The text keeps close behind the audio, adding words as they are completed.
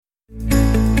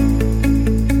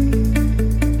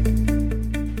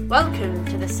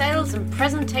Sales and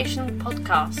Presentation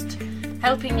Podcast,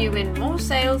 helping you win more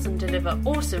sales and deliver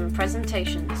awesome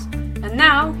presentations. And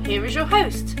now, here is your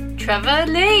host, Trevor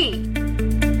Lee.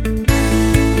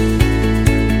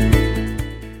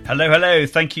 Hello.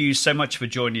 Thank you so much for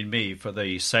joining me for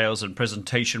the Sales and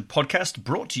Presentation Podcast,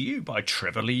 brought to you by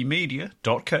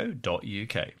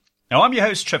trevorleemedia.co.uk. Now, I'm your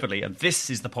host, Trevor Lee, and this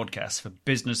is the podcast for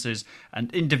businesses and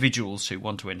individuals who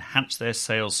want to enhance their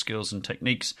sales skills and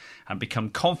techniques and become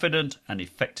confident and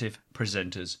effective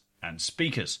presenters and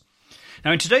speakers.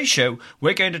 Now, in today's show,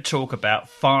 we're going to talk about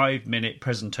 5-minute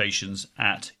presentations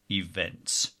at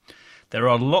events. There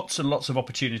are lots and lots of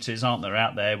opportunities, aren't there,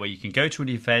 out there where you can go to an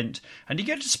event and you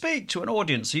get to speak to an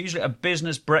audience, usually a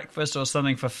business breakfast or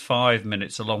something, for 5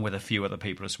 minutes, along with a few other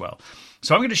people as well.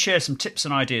 So I'm going to share some tips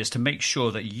and ideas to make sure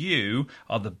that you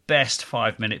are the best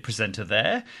 5-minute presenter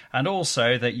there, and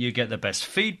also that you get the best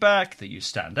feedback, that you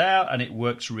stand out, and it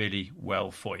works really well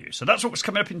for you. So that's what's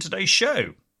coming up in today's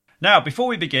show. Now, before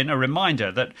we begin, a reminder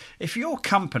that if your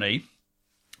company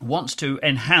wants to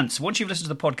enhance, once you've listened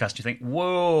to the podcast, you think,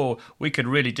 whoa, we could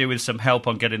really do with some help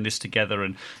on getting this together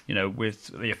and, with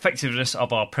the effectiveness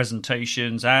of our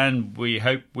presentations, and we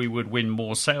hope we would win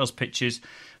more sales pitches,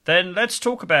 then let's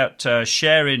talk about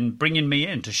bringing me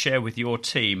in to share with your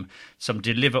team some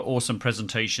Deliver Awesome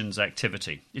Presentations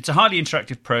activity. It's a highly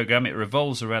interactive program. It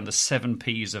revolves around the 7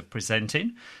 Ps of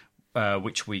presenting,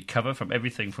 which we cover from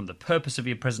everything from the purpose of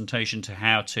your presentation to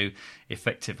how to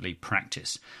effectively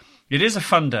practice. It is a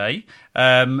fun day.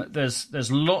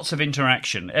 There's lots of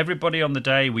interaction. Everybody on the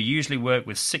day, we usually work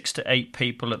with 6 to 8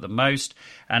 people at the most,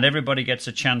 and everybody gets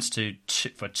a chance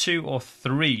for 2 or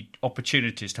 3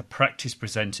 opportunities to practice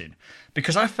presenting.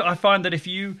 Because I find that if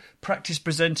you practice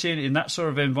presenting in that sort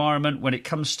of environment, when it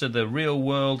comes to the real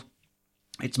world,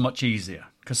 it's much easier.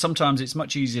 Because sometimes it's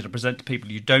much easier to present to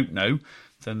people you don't know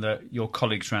than your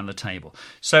colleagues around the table.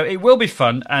 So it will be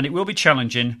fun and it will be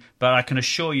challenging, but I can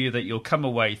assure you that you'll come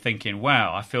away thinking,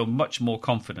 wow, I feel much more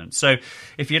confident. So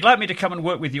if you'd like me to come and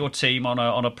work with your team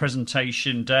on a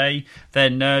presentation day,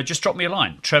 then just drop me a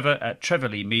line,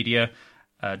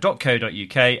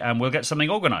 trevor@trevorleemedia.co.uk, and we'll get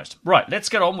something organised. Right, let's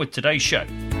get on with today's show.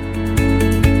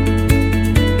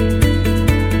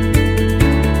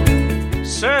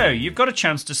 So, you've got a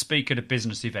chance to speak at a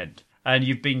business event, and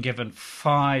you've been given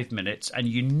 5 minutes, and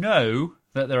you know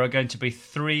that there are going to be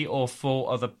 3 or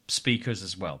 4 other speakers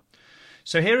as well.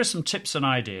 So here are some tips and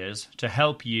ideas to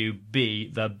help you be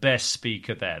the best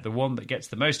speaker there, the one that gets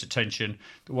the most attention,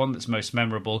 the one that's most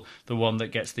memorable, the one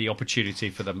that gets the opportunity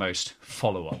for the most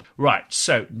follow-up. Right,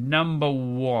 so number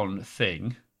 1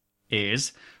 thing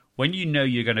is, when you know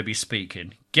you're going to be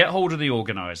speaking, get hold of the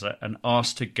organiser and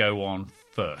ask to go on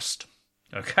first.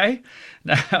 Okay?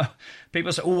 Now,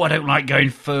 people say, I don't like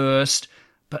going first.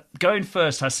 But going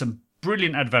first has some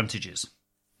brilliant advantages.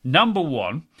 Number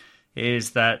 1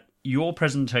 is that your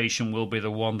presentation will be the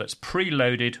one that's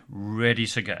preloaded, ready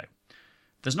to go.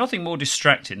 There's nothing more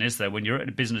distracting, is there, when you're at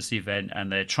a business event and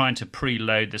they're trying to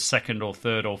preload the 2nd or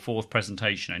 3rd or 4th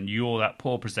presentation, and you're that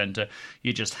poor presenter,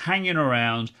 you're just hanging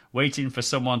around waiting for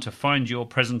someone to find your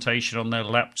presentation on their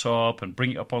laptop and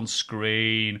bring it up on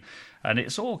screen. And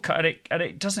it's all and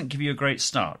it doesn't give you a great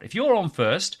start. If you're on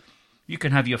first, you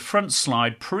can have your front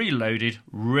slide preloaded,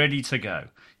 ready to go.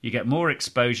 You get more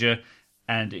exposure,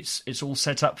 and it's all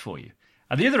set up for you.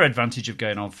 And the other advantage of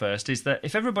going on first is that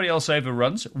if everybody else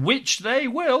overruns, which they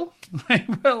will,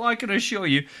 I can assure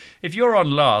you, if you're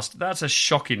on last, that's a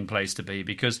shocking place to be,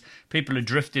 because people are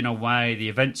drifting away, the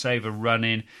event's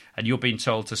overrunning, and you're being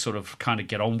told to sort of kind of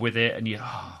get on with it, and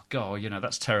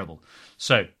that's terrible.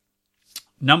 So,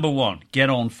 number 1, get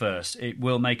on first. It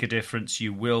will make a difference.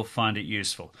 You will find it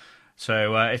useful.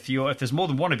 So if there's more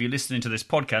than one of you listening to this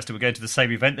podcast and we're going to the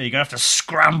same event, then you're going to have to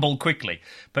scramble quickly.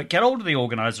 But get hold of the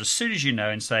organiser as soon as you know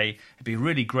and say, it'd be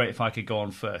really great if I could go on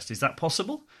first. Is that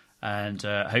possible? And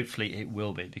hopefully it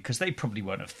will be, because they probably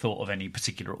won't have thought of any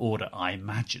particular order, I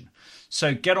imagine.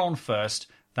 So get on first.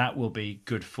 That will be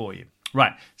good for you.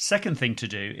 Right. Second thing to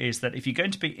do is that if you're going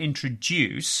to be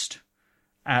introduced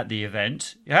at the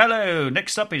event, hello,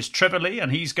 next up is Trevor Lee,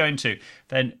 and he's going to,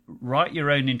 then write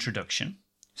your own introduction.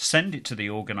 Send it to the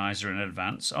organiser in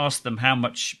advance. Ask them how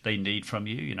much they need from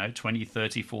you, 20,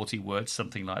 30, 40 words,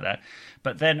 something like that.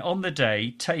 But then on the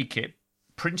day, take it,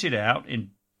 print it out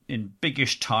in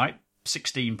biggish type,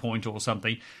 16 point or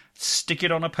something, stick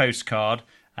it on a postcard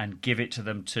and give it to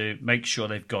them to make sure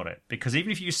they've got it. Because even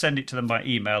if you send it to them by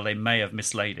email, they may have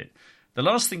mislaid it. The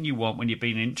last thing you want when you're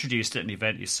being introduced at an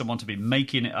event is someone to be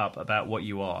making it up about what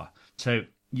you are. So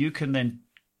you can then,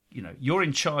 you're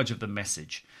in charge of the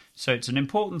message. So it's an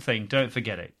important thing. Don't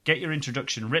forget it. Get your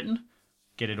introduction written.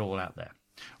 Get it all out there.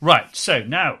 Right, so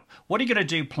now, what are you going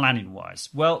to do planning-wise?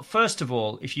 Well, first of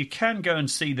all, if you can go and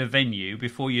see the venue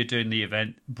before you're doing the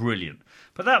event, brilliant.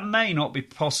 But that may not be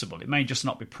possible. It may just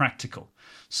not be practical.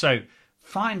 So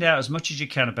find out as much as you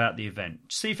can about the event.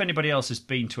 See if anybody else has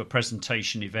been to a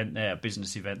presentation event there, a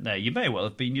business event there. You may well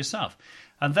have been yourself.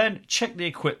 And then check the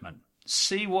equipment.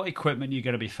 See what equipment you're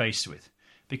going to be faced with.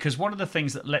 Because one of the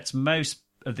things that lets most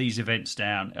of these events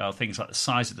down are things like the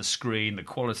size of the screen, the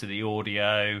quality of the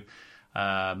audio,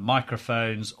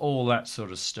 microphones, all that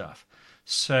sort of stuff.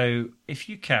 So if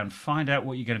you can, find out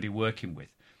what you're going to be working with.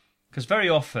 Because very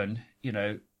often,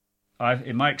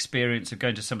 in my experience of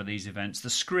going to some of these events, the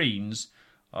screens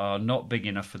are not big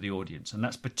enough for the audience. And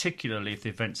that's particularly if the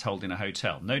event's held in a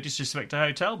hotel. No disrespect to a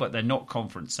hotel, but they're not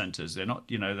conference centres. They're not,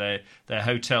 they're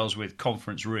hotels with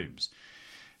conference rooms.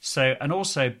 So, and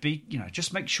also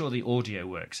just make sure the audio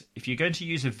works. If you're going to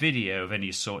use a video of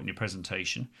any sort in your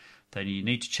presentation, then you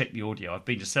need to check the audio. I've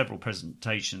been to several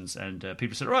presentations and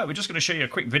people said, right, we're just going to show you a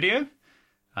quick video.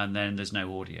 And then there's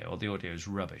no audio, or the audio is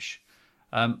rubbish.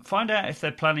 Find out if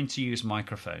they're planning to use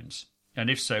microphones. And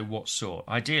if so, what sort?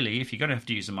 Ideally, if you're going to have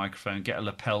to use a microphone, get a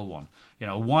lapel one.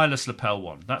 A wireless lapel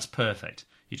one. That's perfect.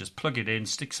 You just plug it in,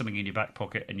 stick something in your back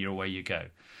pocket, and you're away you go.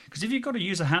 Because if you've got to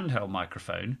use a handheld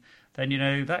microphone,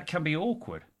 then, that can be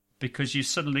awkward. Because you've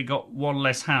suddenly got one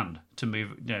less hand to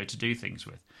move, to do things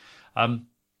with. And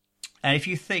if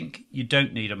you think you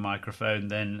don't need a microphone,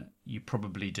 then you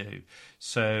probably do.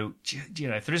 So,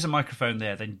 if there is a microphone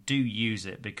there, then do use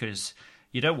it, because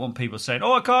you don't want people saying,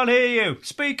 oh, I can't hear you,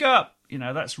 speak up.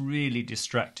 That's really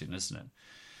distracting, isn't it?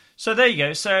 So there you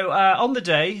go. So on the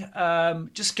day,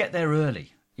 just get there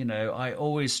early. I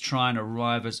always try and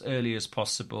arrive as early as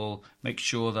possible. Make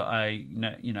sure that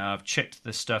I've checked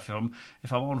the stuff.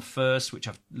 If I'm on first, which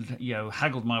I've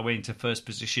haggled my way into first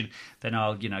position, then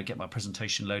I'll get my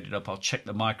presentation loaded up. I'll check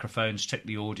the microphones, check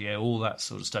the audio, all that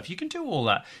sort of stuff. You can do all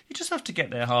that. You just have to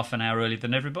get there half an hour earlier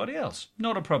than everybody else.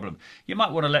 Not a problem. You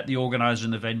might want to let the organizer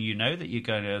and the venue know that you're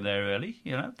going there early.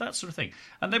 That sort of thing.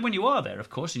 And then when you are there,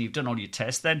 of course, and you've done all your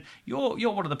tests, then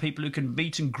you're one of the people who can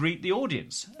meet and greet the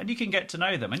audience, and you can get to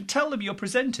know them and tell them you're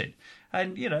presenting,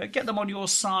 and get them on your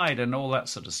side and all that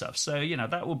sort of stuff. So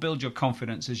that will build your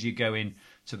confidence as you go in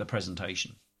to the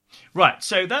presentation. Right,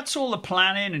 so that's all the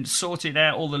planning and sorting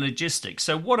out all the logistics.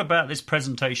 So what about this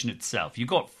presentation itself? You've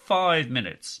got 5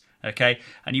 minutes, okay,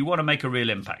 and you want to make a real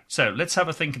impact. So let's have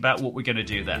a think about what we're going to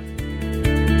do then.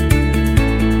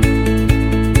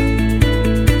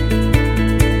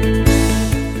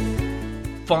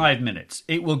 Five minutes.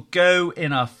 It will go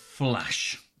in a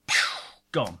flash.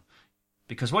 Gone.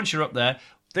 Because once you're up there,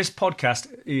 this podcast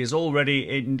is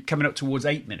already coming up towards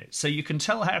 8 minutes. So you can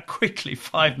tell how quickly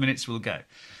 5 minutes will go.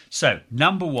 So,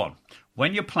 number one,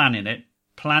 when you're planning it,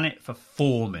 plan it for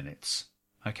 4 minutes.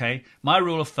 Okay? My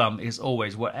rule of thumb is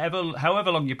always,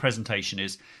 however long your presentation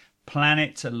is, plan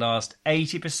it to last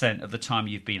 80% of the time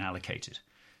you've been allocated.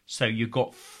 So you've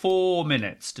got 4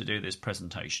 minutes to do this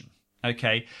presentation.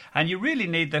 Okay? And you really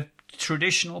need the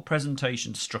traditional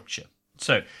presentation structure.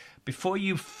 So, before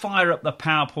you fire up the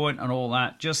PowerPoint and all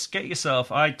that, just get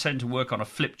yourself, I tend to work on a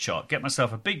flip chart, get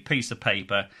myself a big piece of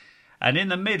paper, and in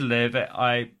the middle of it,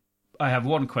 I have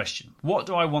one question. What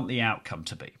do I want the outcome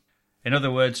to be? In other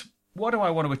words, what do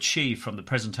I want to achieve from the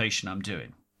presentation I'm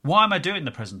doing? Why am I doing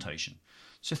the presentation?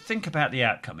 So think about the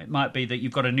outcome. It might be that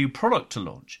you've got a new product to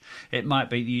launch. It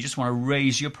might be that you just want to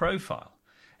raise your profile.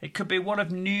 It could be one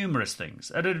of numerous things.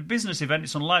 At a business event,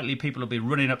 it's unlikely people will be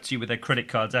running up to you with their credit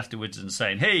cards afterwards and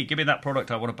saying, hey, give me that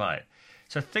product, I want to buy it.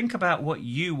 So think about what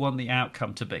you want the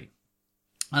outcome to be.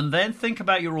 And then think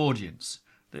about your audience.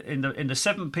 In the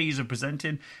 7 P's of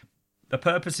presenting, the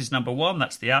purpose is number 1,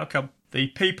 that's the outcome. The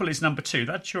people is number 2,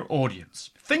 that's your audience.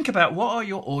 Think about what are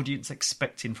your audience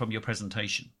expecting from your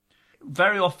presentation.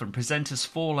 Very often, presenters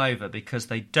fall over because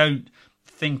they don't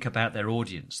think about their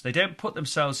audience. They don't put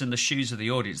themselves in the shoes of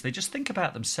the audience. They just think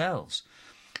about themselves.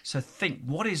 So think,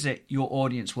 what is it your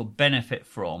audience will benefit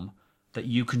from that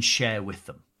you can share with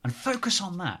them? And focus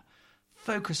on that.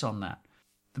 Focus on that.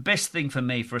 The best thing for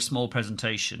me for a small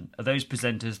presentation are those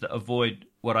presenters that avoid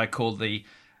what I call the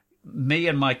me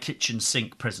and my kitchen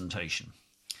sink presentation.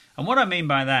 And what I mean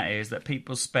by that is that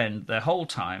people spend their whole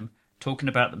time talking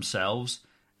about themselves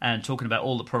and talking about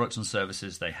all the products and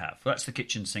services they have. That's the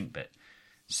kitchen sink bit.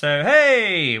 So,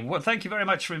 hey, thank you very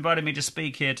much for inviting me to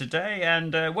speak here today.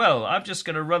 And, I'm just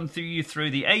going to run you through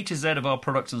the A to Z of our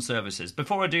products and services.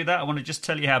 Before I do that, I want to just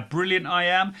tell you how brilliant I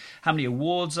am, how many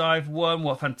awards I've won,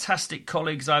 what fantastic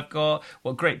colleagues I've got,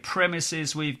 what great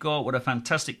premises we've got, what a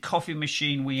fantastic coffee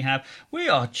machine we have. We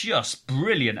are just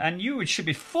brilliant, and you should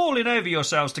be falling over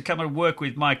yourselves to come and work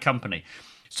with my company.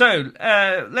 So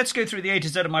let's go through the A to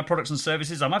Z of my products and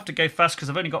services. I'm going to have to go fast because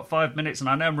I've only got 5 minutes and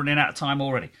I know I'm running out of time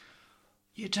already.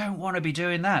 You don't want to be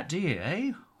doing that, do you,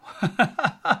 eh?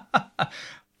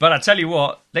 But I tell you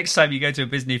what, next time you go to a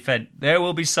business event, there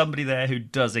will be somebody there who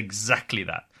does exactly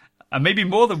that. And maybe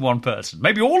more than one person,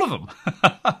 maybe all of them.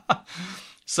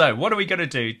 So what are we going to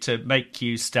do to make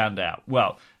you stand out?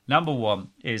 Well, number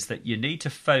one is that you need to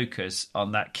focus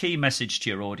on that key message to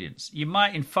your audience. You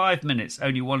might, in 5 minutes,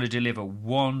 only want to deliver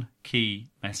one key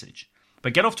message.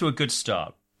 But get off to a good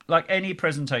start. Like any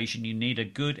presentation, you need a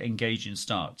good, engaging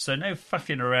start. So no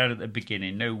faffing around at the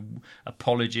beginning, no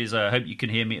apologies. I hope you can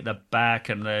hear me at the back,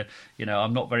 and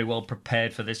I'm not very well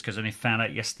prepared for this because I only found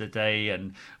out yesterday,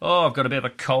 and I've got a bit of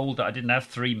a cold that I didn't have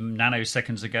 3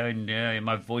 nanoseconds ago, and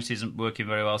my voice isn't working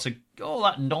very well. So all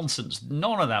that nonsense,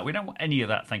 none of that. We don't want any of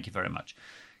that. Thank you very much.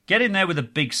 Get in there with a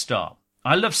big start.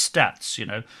 I love stats.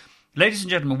 Ladies and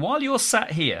gentlemen, while you're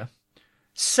sat here,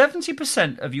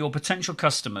 70% of your potential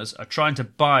customers are trying to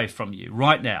buy from you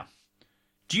right now.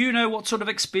 Do you know what sort of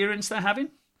experience they're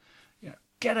having?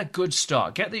 Get a good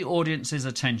start. Get the audience's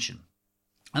attention.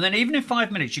 And then even in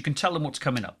 5 minutes, you can tell them what's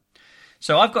coming up.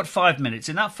 So I've got 5 minutes.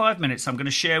 In that 5 minutes, I'm going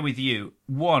to share with you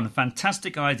one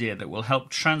fantastic idea that will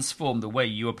help transform the way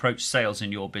you approach sales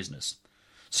in your business.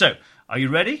 So, are you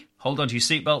ready? Hold on to your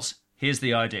seatbelts. Here's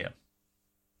the idea.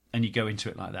 And you go into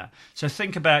it like that. So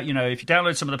think about, if you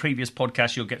download some of the previous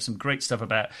podcasts, you'll get some great stuff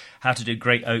about how to do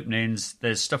great openings.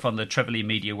 There's stuff on the Trevor Lee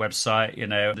Media website,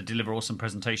 the Deliver Awesome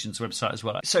Presentations website as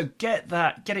well. So get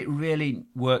it really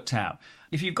worked out.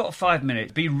 If you've got 5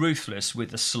 minutes, be ruthless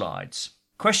with the slides.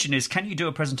 Question is, can you do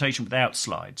a presentation without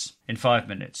slides in 5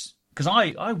 minutes? Because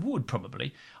I would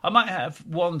probably. I might have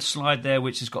one slide there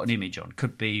which has got an image on.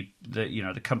 Could be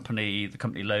the company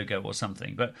logo or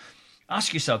something. But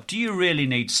ask yourself, do you really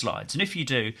need slides? And if you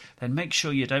do, then make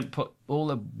sure you don't put all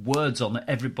the words on that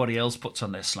everybody else puts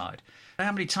on their slide.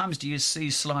 How many times do you see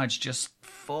slides just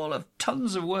full of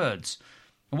tons of words?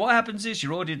 And what happens is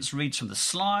your audience reads from the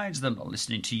slides, they're not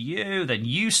listening to you, then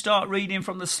you start reading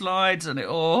from the slides, and it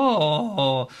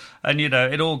all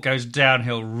goes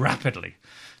downhill rapidly.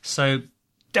 So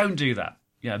don't do that.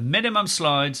 Minimum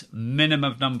slides,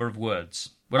 minimum number of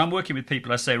words. When I'm working with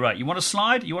people, I say, right, you want a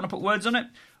slide? You want to put words on it?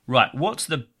 Right, what's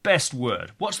the best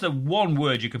word? What's the one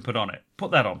word you can put on it? Put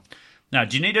that on. Now,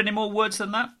 do you need any more words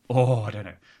than that? I don't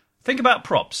know. Think about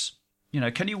props.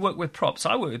 Can you work with props?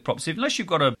 I work with props. Unless you've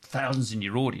got thousands in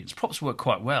your audience, props work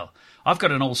quite well. I've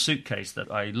got an old suitcase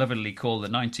that I lovingly call the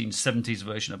 1970s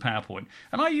version of PowerPoint,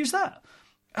 and I use that.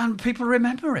 And people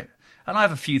remember it. And I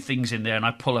have a few things in there, and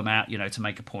I pull them out, to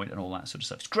make a point and all that sort of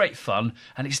stuff. It's great fun,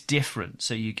 and it's different,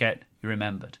 so you're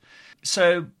remembered.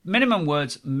 So minimum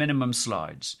words, minimum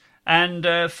slides.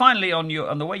 And finally, on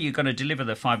the way you're going to deliver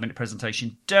the 5 minute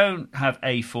presentation, don't have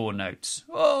A4 notes.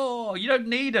 You don't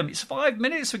need them. It's 5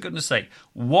 minutes, for goodness sake.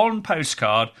 One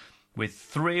postcard with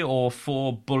 3 or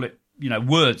 4 bullet,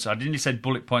 words. I didn't say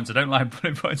bullet points. I don't like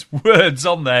bullet points. Words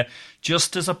on there,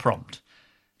 just as a prompt,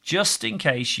 just in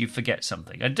case you forget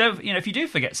something. And if you do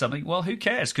forget something, well, who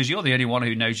cares? Because you're the only one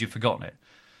who knows you've forgotten it.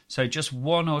 So just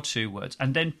 1 or 2 words,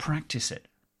 and then practice it.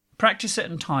 Practice it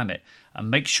and time it,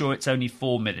 and make sure it's only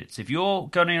 4 minutes. If you're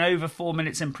going over 4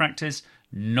 minutes in practice,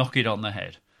 knock it on the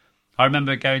head. I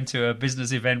remember going to a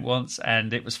business event once,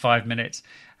 and it was 5 minutes,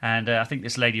 and I think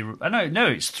this lady... No,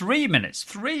 it's 3 minutes.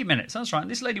 3 minutes, that's right. And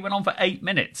this lady went on for 8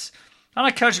 minutes. And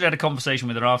I casually had a conversation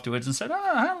with her afterwards and said,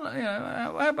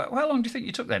 how long do you think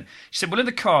you took then? She said, well, in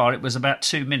the car, it was about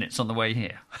 2 minutes on the way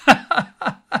here.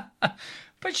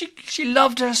 But she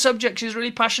loved her subject. She was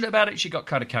really passionate about it. She got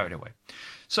kind of carried away.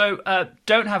 So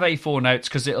don't have A4 notes,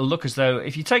 because it'll look as though,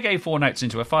 if you take A4 notes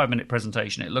into a 5 minute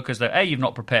presentation, it'll look as though A, you've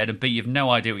not prepared, and B, you've no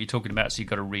idea what you're talking about, so you've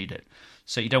got to read it.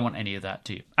 So you don't want any of that,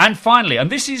 do you? And finally, and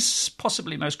this is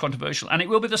possibly most controversial, and it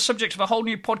will be the subject of a whole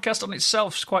new podcast on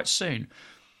itself quite soon.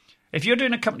 If you're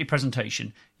doing a company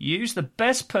presentation, use the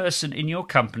best person in your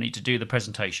company to do the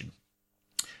presentation.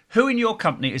 Who in your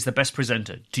company is the best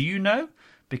presenter? Do you know?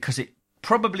 Because it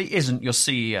probably isn't your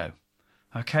CEO.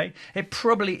 Okay? It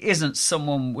probably isn't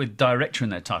someone with director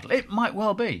in their title. It might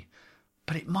well be,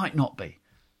 but it might not be.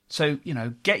 So,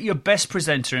 get your best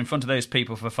presenter in front of those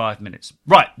people for 5 minutes.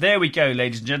 Right, there we go,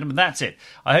 ladies and gentlemen. That's it.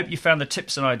 I hope you found the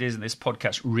tips and ideas in this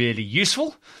podcast really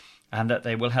useful, and that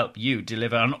they will help you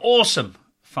deliver an awesome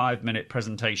 5 minute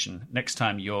presentation next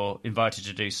time you're invited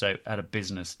to do so at a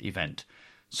business event.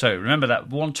 So remember that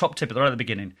one top tip right at the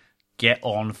beginning: get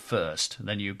on first.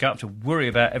 Then you don't have to worry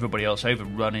about everybody else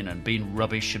overrunning and being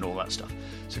rubbish and all that stuff.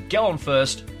 So get on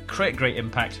first, create great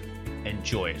impact,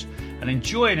 enjoy it. And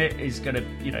enjoying it is going to,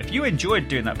 if you enjoyed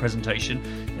doing that presentation,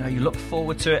 you look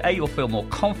forward to it. You'll feel more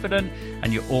confident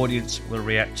and your audience will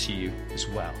react to you as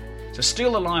well. So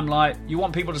steal the limelight. You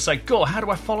want people to say, "God, how do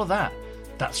I follow that?"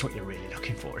 That's what you're really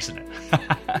looking for, isn't it?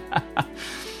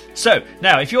 So,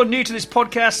 now, if you're new to this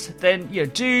podcast, then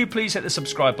do please hit the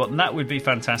subscribe button. That would be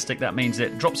fantastic. That means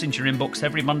it drops into your inbox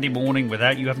every Monday morning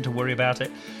without you having to worry about it.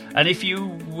 And if you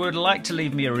would like to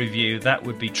leave me a review, that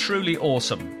would be truly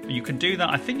awesome. You can do that.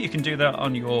 I think you can do that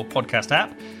on your podcast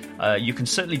app. You can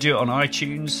certainly do it on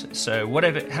iTunes. So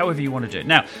however you want to do it.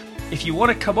 Now, if you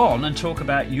want to come on and talk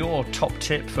about your top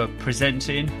tip for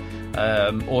presenting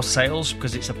or sales,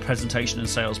 because it's a presentation and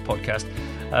sales podcast,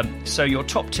 so your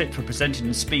top tip for presenting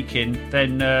and speaking,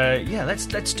 then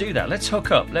let's do that. Let's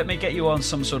hook up. Let me get you on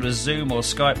some sort of Zoom or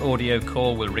Skype audio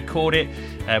call. We'll record it,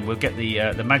 and we'll get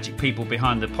the magic people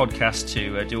behind the podcast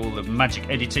to do all the magic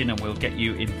editing, and we'll get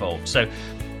you involved. So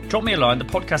drop me a line. The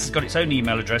podcast has got its own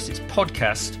email address. It's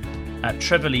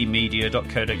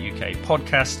podcast@trevorleemedia.co.uk.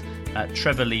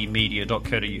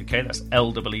 podcast@trevorleemedia.co.uk. That's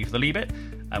LEE for the Lee bit.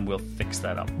 And we'll fix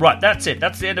that up. Right, that's it.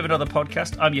 That's the end of another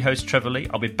podcast. I'm your host, Trevor Lee.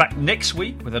 I'll be back next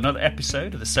week with another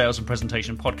episode of the Sales and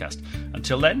Presentation Podcast.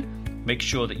 Until then, make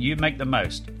sure that you make the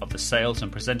most of the sales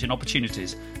and presenting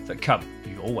opportunities that come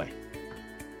your way.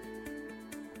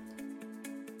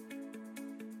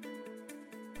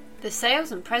 The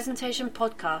Sales and Presentation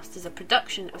Podcast is a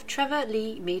production of Trevor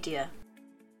Lee Media.